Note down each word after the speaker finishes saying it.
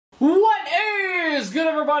What is good,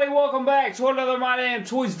 everybody? Welcome back to another My Damn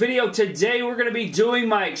Toys video. Today we're going to be doing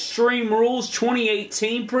my Extreme Rules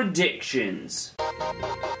 2018 predictions.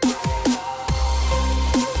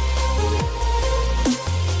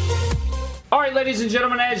 Alright, ladies and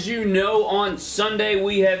gentlemen, as you know, on Sunday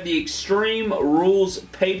we have the Extreme Rules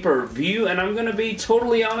pay-per-view, and I'm going to be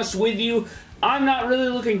totally honest with you. I'm not really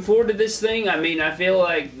looking forward to this thing. I mean, I feel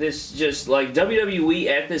like this just, like, WWE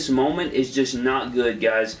at this moment is just not good,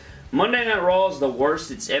 guys. Monday Night Raw is the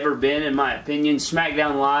worst it's ever been, in my opinion.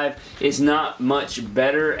 SmackDown Live is not much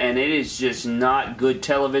better, and it is just not good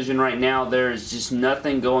television right now. There is just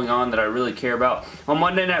nothing going on that I really care about. On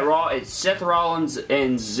Monday Night Raw, it's Seth Rollins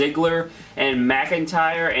and Ziggler and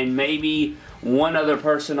McIntyre and maybe one other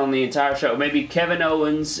person on the entire show. Maybe Kevin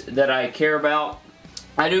Owens that I care about.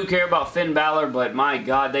 I do care about Finn Balor, but my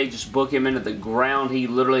God, they just book him into the ground. He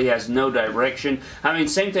literally has no direction. I mean,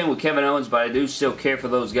 same thing with Kevin Owens, but I do still care for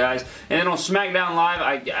those guys. And then on SmackDown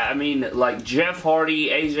Live, I mean, like Jeff Hardy,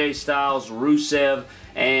 AJ Styles, Rusev,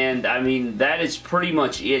 and I mean, that is pretty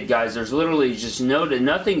much it, guys. There's literally just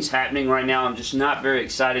nothing's happening right now. I'm just not very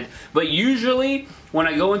excited. But usually, when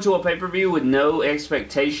I go into a pay-per-view with no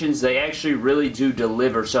expectations, they actually really do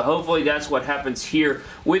deliver. So hopefully that's what happens here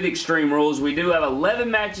with Extreme Rules. We do have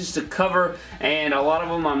 11 matches to cover, and a lot of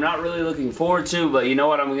them I'm not really looking forward to, but you know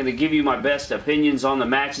what? I'm going to give you my best opinions on the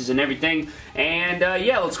matches and everything. And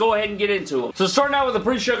yeah, let's go ahead and get into them. So starting out with the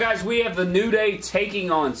pre-show, guys, we have the New Day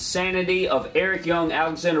taking on Sanity of Eric Young,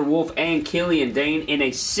 Alexander Wolf, and Killian Dane in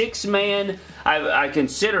a six-man. I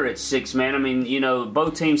consider it six-man. I mean, you know,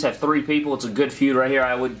 both teams have three people. It's a good feud right here.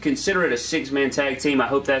 I would consider it a six-man tag team. I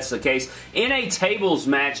hope that's the case. In a tables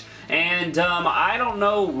match. And I don't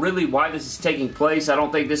know really why this is taking place. I don't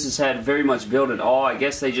think this has had very much build at all. I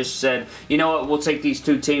guess they just said, you know what, we'll take these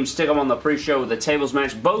two teams, stick them on the pre-show with a tables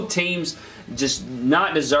match. Both teams just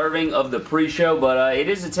not deserving of the pre-show, but it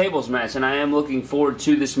is a tables match, and I am looking forward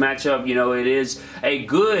to this matchup. You know, it is a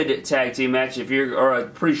good tag team match or a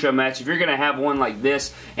pre-show match if you're going to have one like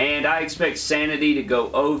this, and I expect Sanity to go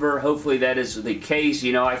over. Hopefully that is the case.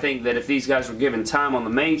 You know, I think that if these guys were given time on the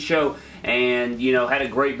main show and, you know, had a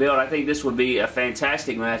great build, I think this would be a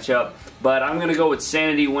fantastic matchup. But I'm going to go with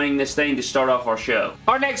Sanity winning this thing to start off our show.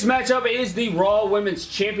 Our next matchup is the Raw Women's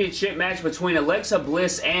Championship match between Alexa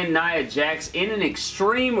Bliss and Nia Jax in an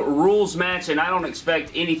Extreme Rules match, and I don't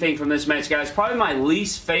expect anything from this match, guys. Probably my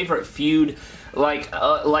least favorite feud like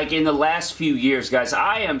in the last few years, guys.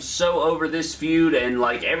 I am so over this feud and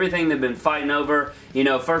like everything they've been fighting over. You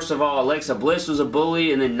know, first of all, Alexa Bliss was a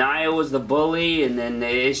bully, and then Nia was the bully, and then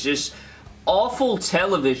it's just awful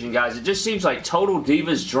television, guys. It just seems like total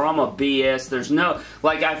divas drama BS. There's no,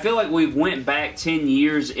 like, I feel like we've went back 10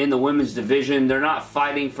 years in the women's division. They're not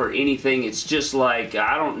fighting for anything. It's just like,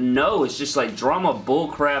 I don't know, it's just like drama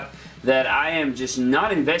bullcrap that I am just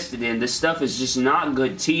not invested in. This stuff is just not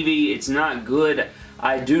good TV. It's not good.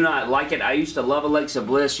 I do not like it. I used to love Alexa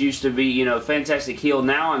Bliss, used to be, you know, fantastic heel.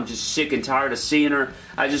 Now I'm just sick and tired of seeing her.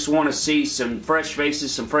 I just want to see some fresh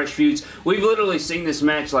faces, some fresh feuds. We've literally seen this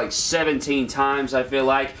match like 17 times, I feel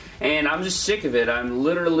like, and I'm just sick of it. I'm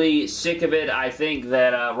literally sick of it. I think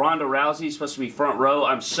that Ronda Rousey is supposed to be front row.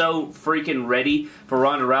 I'm so freaking ready for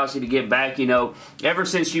Ronda Rousey to get back. You know, ever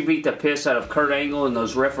since she beat the piss out of Kurt Angle and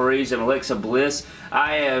those referees and Alexa Bliss,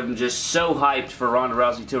 I am just so hyped for Ronda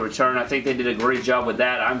Rousey to return. I think they did a great job with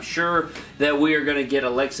that. I'm sure that we are going to get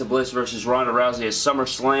Alexa Bliss versus Ronda Rousey at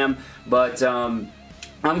SummerSlam, but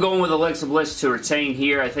I'm going with Alexa Bliss to retain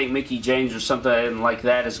here. I think Mickie James or something like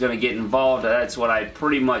that is going to get involved. That's what I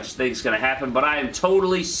pretty much think is going to happen, but I am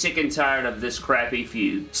totally sick and tired of this crappy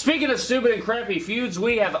feud. Speaking of stupid and crappy feuds,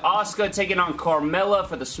 we have Asuka taking on Carmella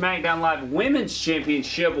for the SmackDown Live Women's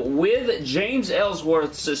Championship with James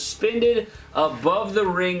Ellsworth suspended above the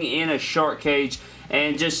ring in a shark cage.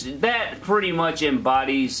 And just that pretty much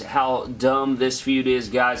embodies how dumb this feud is,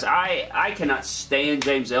 guys. I cannot stand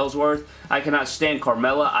James Ellsworth. I cannot stand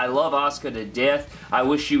Carmella. I love Asuka to death. I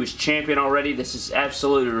wish she was champion already. This is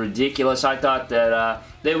absolutely ridiculous. I thought that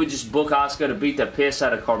they would just book Asuka to beat the piss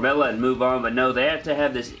out of Carmella and move on, but no, they have to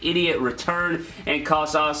have this idiot return and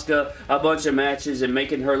cost Asuka a bunch of matches and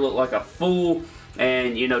making her look like a fool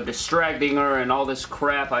and, you know, distracting her and all this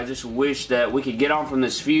crap. I just wish that we could get on from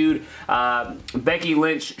this feud. Becky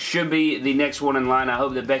Lynch should be the next one in line. I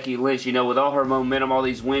hope that Becky Lynch, you know, with all her momentum, all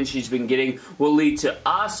these wins she's been getting, will lead to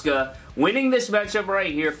Asuka winning this matchup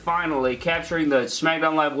right here, finally, capturing the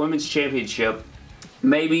SmackDown Live Women's Championship.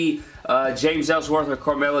 Maybe James Ellsworth or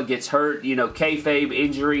Carmella gets hurt, you know, kayfabe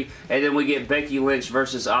injury, and then we get Becky Lynch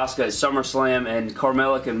versus Asuka at SummerSlam, and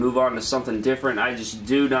Carmella can move on to something different. I just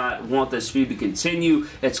do not want this feud to continue.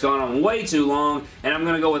 It's gone on way too long, and I'm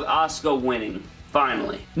going to go with Asuka winning.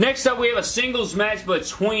 Finally. Next up, we have a singles match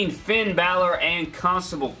between Finn Balor and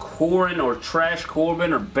Constable Corbin, or Trash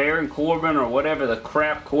Corbin, or Baron Corbin, or whatever the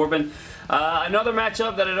crap Corbin. Another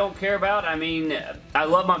matchup that I don't care about. I mean, I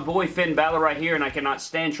love my boy Finn Balor right here, and I cannot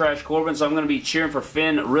stand Trash Corbin, so I'm going to be cheering for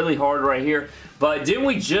Finn really hard right here. But didn't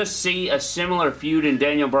we just see a similar feud in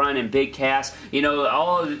Daniel Bryan and Big Cass? You know,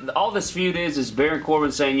 all this feud is Baron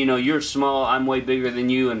Corbin saying, you know, you're small, I'm way bigger than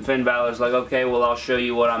you, and Finn Balor's like, okay, well, I'll show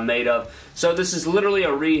you what I'm made of. So this is literally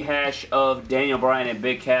a rehash of Daniel Bryan and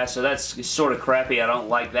Big Cass, so that's sort of crappy. I don't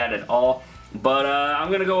like that at all. But I'm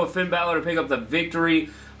going to go with Finn Balor to pick up the victory.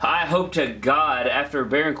 I hope to God, after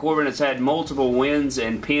Baron Corbin has had multiple wins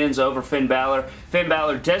and pins over Finn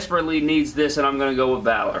Balor desperately needs this, and I'm going to go with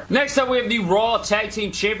Balor. Next up, we have the Raw Tag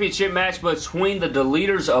Team Championship match between the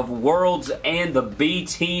Deleters of Worlds and the B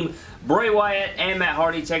Team. Bray Wyatt and Matt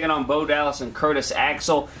Hardy taking on Bo Dallas and Curtis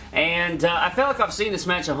Axel. And I feel like I've seen this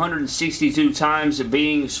match 162 times.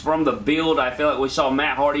 Being from the build, I feel like we saw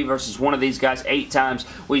Matt Hardy versus one of these guys 8 times.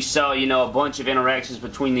 We saw, you know, a bunch of interactions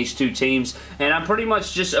between these two teams. And I'm pretty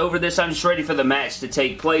much just over this. I'm just ready for the match to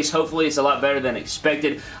take place. Hopefully it's a lot better than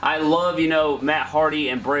expected. I love, you know, Matt Hardy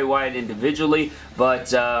and Bray Wyatt individually.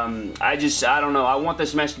 But I don't know. I want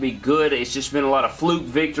this match to be good. It's just been a lot of fluke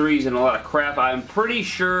victories and a lot of crap. I'm pretty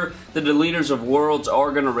sure the Deleters of Worlds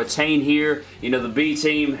are going to retain here. You know, the B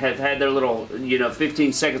Team have had their little, you know,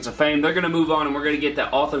 15 seconds of fame. They're going to move on, and we're going to get the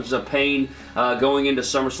Authors of Pain going into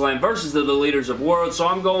SummerSlam versus the Deleters of Worlds. So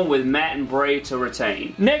I'm going with Matt and Bray to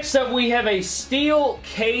retain. Next up, we have a steel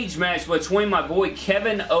cage match between my boy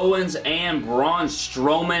Kevin Owens and Braun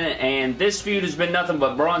Strowman. And this feud has been nothing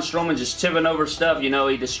but Braun Strowman just tipping over stuff. You know,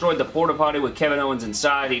 he destroyed the porta potty with Kevin Owens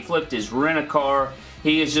inside. He flipped his rent-a-car.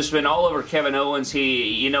 He has just been all over Kevin Owens.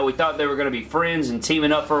 We thought they were going to be friends and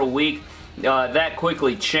teaming up for a week. That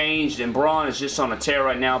quickly changed, and Braun is just on a tear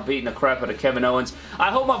right now, beating the crap out of Kevin Owens. I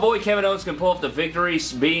hope my boy Kevin Owens can pull off the victory,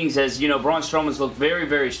 being as, you know, Braun Strowman's looked very,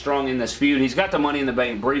 very strong in this feud. He's got the Money in the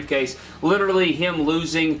Bank briefcase. Literally, him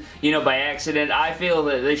losing, you know, by accident. I feel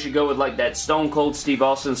that they should go with, like, that Stone Cold Steve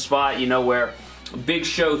Austin spot, you know, where Big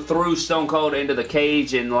Show threw Stone Cold into the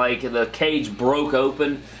cage, and like the cage broke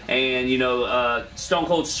open, and you know Stone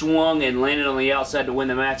Cold swung and landed on the outside to win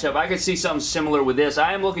the matchup. I could see something similar with this.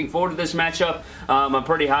 I am looking forward to this matchup. I'm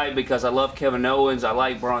pretty hyped because I love Kevin Owens. I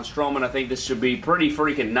like Braun Strowman. I think this should be pretty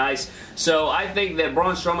freaking nice. So I think that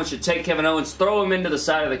Braun Strowman should take Kevin Owens, throw him into the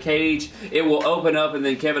side of the cage. It will open up, and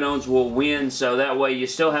then Kevin Owens will win. So that way you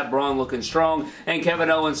still have Braun looking strong, and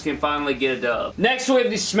Kevin Owens can finally get a dub. Next we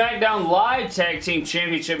have the SmackDown Live Tag Team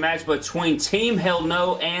Championship match between Team Hell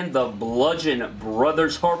No and the Bludgeon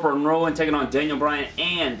Brothers. Harper and Rowan taking on Daniel Bryan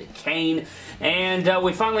and Kane. And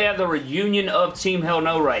we finally have the reunion of Team Hell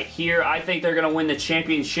No right here. I think they're going to win the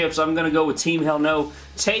championships. I'm going to go with Team Hell No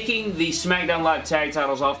taking the SmackDown Live tag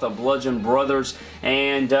titles off the Bludgeon Brothers.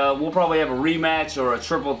 And we'll probably have a rematch or a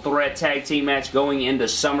triple threat tag team match going into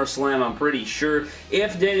SummerSlam, I'm pretty sure.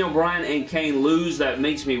 If Daniel Bryan and Kane lose, that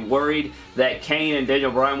makes me worried that Kane and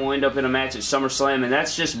Daniel Bryan will end up in a match at SummerSlam, and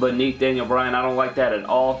that's just beneath Daniel Bryan. I don't like that at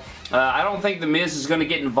all. I don't think The Miz is going to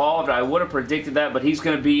get involved. I would have predicted that, but he's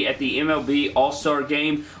going to be at the MLB All-Star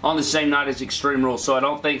Game on the same night as Extreme Rules, so I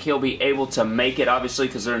don't think he'll be able to make it, obviously,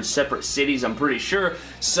 because they're in separate cities, I'm pretty sure.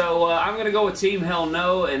 So I'm going to go with Team Hell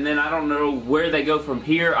No, and then I don't know where they go from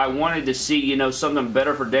here. I wanted to see, you know, something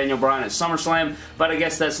better for Daniel Bryan at SummerSlam, but I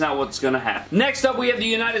guess that's not what's going to happen. Next up, we have the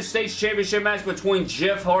United States Championship match between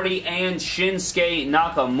Jeff Hardy and Shinsuke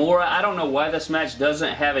Nakamura. I don't know why this match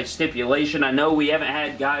doesn't have a stipulation. I know we haven't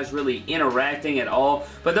had guys really interacting at all,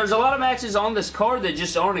 but there's a lot of matches on this card that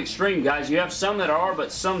just aren't extreme, guys. You have some that are,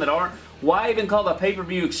 but some that aren't. Why even call the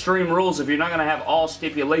pay-per-view Extreme Rules if you're not going to have all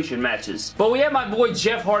stipulation matches? But we have my boy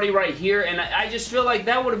Jeff Hardy right here, and I just feel like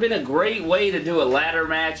that would have been a great way to do a ladder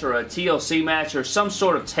match or a TLC match or some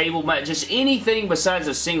sort of table match, just anything besides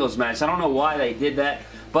a singles match. I don't know why they did that.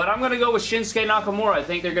 But I'm going to go with Shinsuke Nakamura. I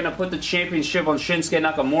think they're going to put the championship on Shinsuke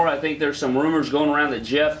Nakamura. I think there's some rumors going around that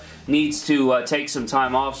Jeff needs to take some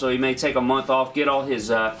time off, so he may take a month off, get all his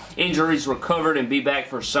injuries recovered, and be back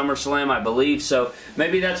for SummerSlam, I believe. So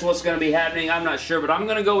maybe that's what's going to be happening. I'm not sure, but I'm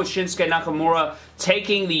going to go with Shinsuke Nakamura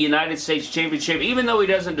taking the United States Championship. Even though he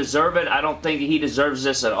doesn't deserve it, I don't think he deserves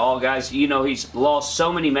this at all, guys. You know, he's lost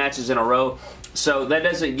so many matches in a row, so that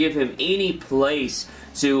doesn't give him any place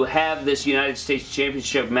to have this United States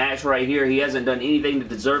Championship match right here. He hasn't done anything to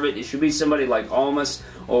deserve it. It should be somebody like Almas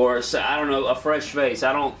or, I don't know, a fresh face.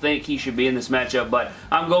 I don't think he should be in this matchup, but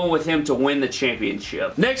I'm going with him to win the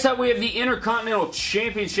championship. Next up, we have the Intercontinental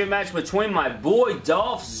Championship match between my boy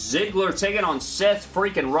Dolph Ziggler taking on Seth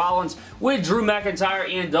freaking Rollins with Drew McIntyre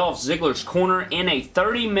in Dolph Ziggler's corner in a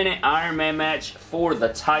 30-minute Iron Man match for the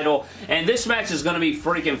title. And this match is going to be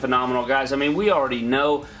freaking phenomenal, guys. I mean, we already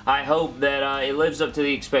know. I hope that it lives up to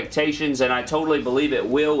the expectations, and I totally believe it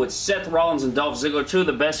will, with Seth Rollins and Dolph Ziggler, two of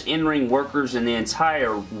the best in-ring workers in the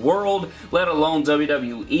entire world, let alone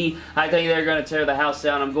WWE. I think they're going to tear the house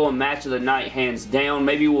down. I'm going match of the night, hands down.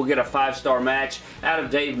 Maybe we'll get a 5-star match out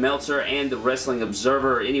of Dave Meltzer and the Wrestling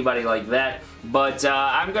Observer, or anybody like that. But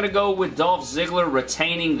I'm going to go with Dolph Ziggler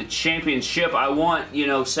retaining the championship. I want, you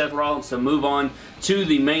know, Seth Rollins to move on to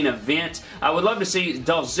the main event. I would love to see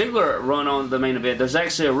Dolph Ziggler run on the main event. There's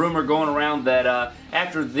actually a rumor going around that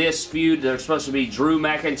after this feud, there's supposed to be Drew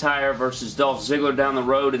McIntyre versus Dolph Ziggler down the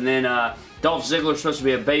road, and then Dolph Ziggler's supposed to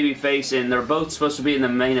be a babyface, and they're both supposed to be in the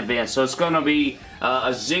main event. So it's going to be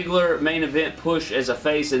a Ziggler main event push as a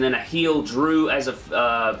face, and then a heel Drew as a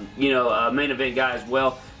a main event guy as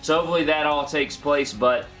well. So hopefully that all takes place,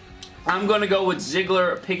 but I'm going to go with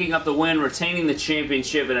Ziggler picking up the win, retaining the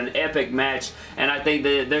championship in an epic match, and I think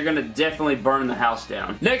that they're going to definitely burn the house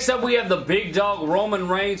down. Next up, we have the big dog Roman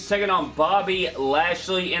Reigns taking on Bobby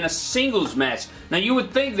Lashley in a singles match. Now, you would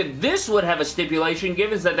think that this would have a stipulation,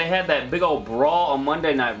 given that they had that big old brawl on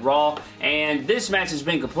Monday Night Raw, and this match has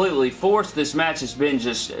been completely forced. This match has been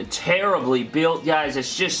just terribly built, guys.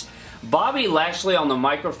 It's just... Bobby Lashley on the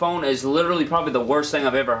microphone is literally probably the worst thing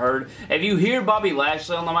I've ever heard. If you hear Bobby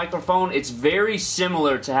Lashley on the microphone, it's very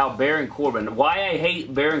similar to how Baron Corbin. Why I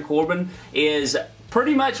hate Baron Corbin is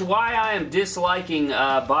pretty much why I am disliking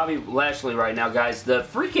Bobby Lashley right now, guys. The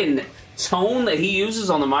freaking tone that he uses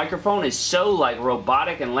on the microphone is so, like,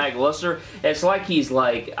 robotic and lackluster. It's like he's,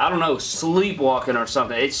 like, I don't know, sleepwalking or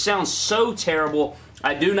something. It sounds so terrible.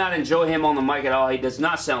 I do not enjoy him on the mic at all. He does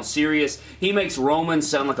not sound serious. He makes Roman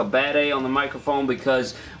sound like a bad A on the microphone,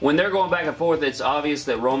 because when they're going back and forth, it's obvious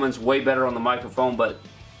that Roman's way better on the microphone, but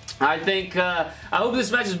I think, I hope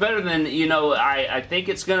this match is better than, you know, I think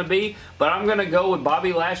it's going to be, but I'm going to go with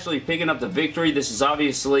Bobby Lashley picking up the victory. This is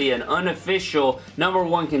obviously an unofficial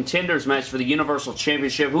 #1 contenders match for the Universal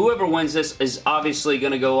Championship. Whoever wins this is obviously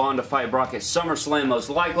going to go on to fight Brock at SummerSlam,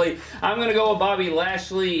 most likely. I'm going to go with Bobby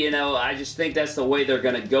Lashley. You know, I just think that's the way they're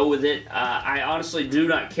going to go with it. I honestly do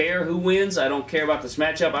not care who wins. I don't care about this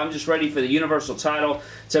matchup. I'm just ready for the Universal title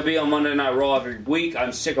to be on Monday Night Raw every week.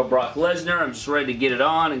 I'm sick of Brock Lesnar. I'm just ready to get it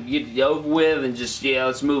on and get it over with and just, yeah,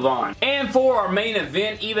 let's move on. And for our main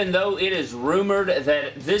event, even though it is rumored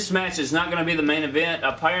that this match is not going to be the main event,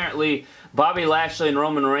 apparently Bobby Lashley and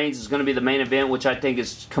Roman Reigns is going to be the main event, which I think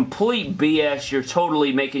is complete BS. You're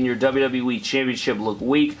totally making your WWE Championship look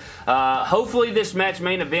weak. Hopefully this match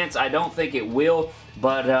main events. I don't think it will.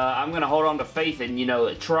 But I'm going to hold on to faith and, you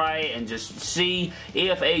know, try and just see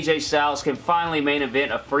if AJ Styles can finally main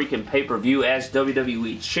event a freaking pay-per-view as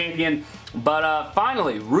WWE Champion. But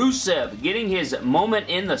finally, Rusev getting his moment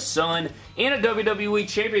in the sun in a WWE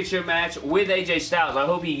Championship match with AJ Styles. I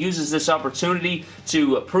hope he uses this opportunity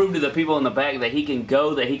to prove to the people in the back that he can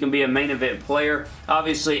go, that he can be a main event player.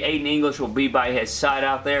 Obviously, Aiden English will be by his side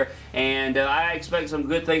out there, and I expect some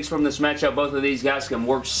good things from this matchup. Both of these guys can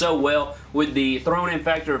work so well with the thrown-in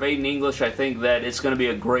factor of Aiden English. I think that it's going to be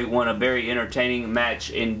a great one, a very entertaining match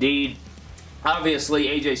indeed. Obviously,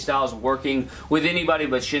 AJ Styles working with anybody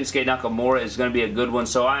but Shinsuke Nakamura is going to be a good one,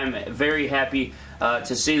 so I'm very happy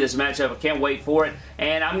to see this matchup. I can't wait for it.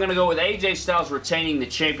 And I'm going to go with AJ Styles retaining the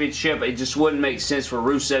championship. It just wouldn't make sense for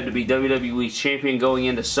Rusev to be WWE Champion going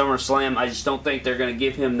into SummerSlam. I just don't think they're going to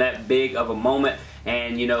give him that big of a moment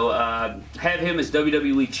and, you know, have him as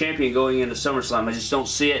WWE Champion going into SummerSlam. I just don't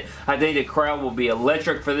see it. I think the crowd will be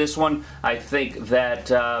electric for this one. I think that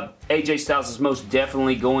AJ Styles is most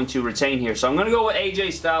definitely going to retain here. So I'm going to go with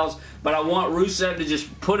AJ Styles, but I want Rusev to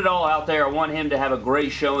just put it all out there. I want him to have a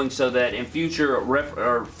great showing so that in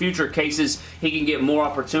future cases he can get more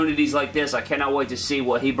opportunities like this. I cannot wait to see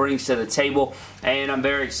what he brings to the table, and I'm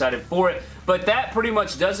very excited for it. But that pretty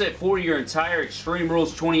much does it for your entire Extreme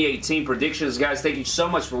Rules 2018 predictions, guys. Thank you so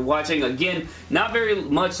much for watching. Again, not very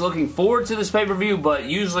much looking forward to this pay-per-view, but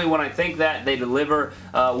usually when I think that, they deliver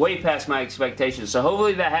way past my expectations. So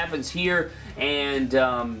hopefully that happens here, and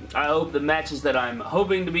I hope the matches that I'm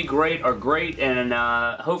hoping to be great are great, and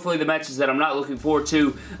hopefully the matches that I'm not looking forward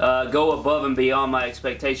to go above and beyond my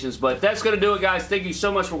expectations. But that's going to do it, guys. Thank you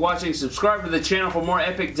so much for watching. Subscribe to the channel for more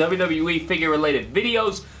epic WWE figure-related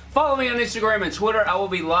videos. Follow me on Instagram and Twitter. I will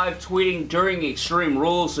be live tweeting during Extreme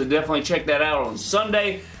Rules, so definitely check that out on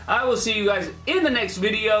Sunday. I will see you guys in the next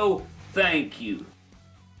video. Thank you.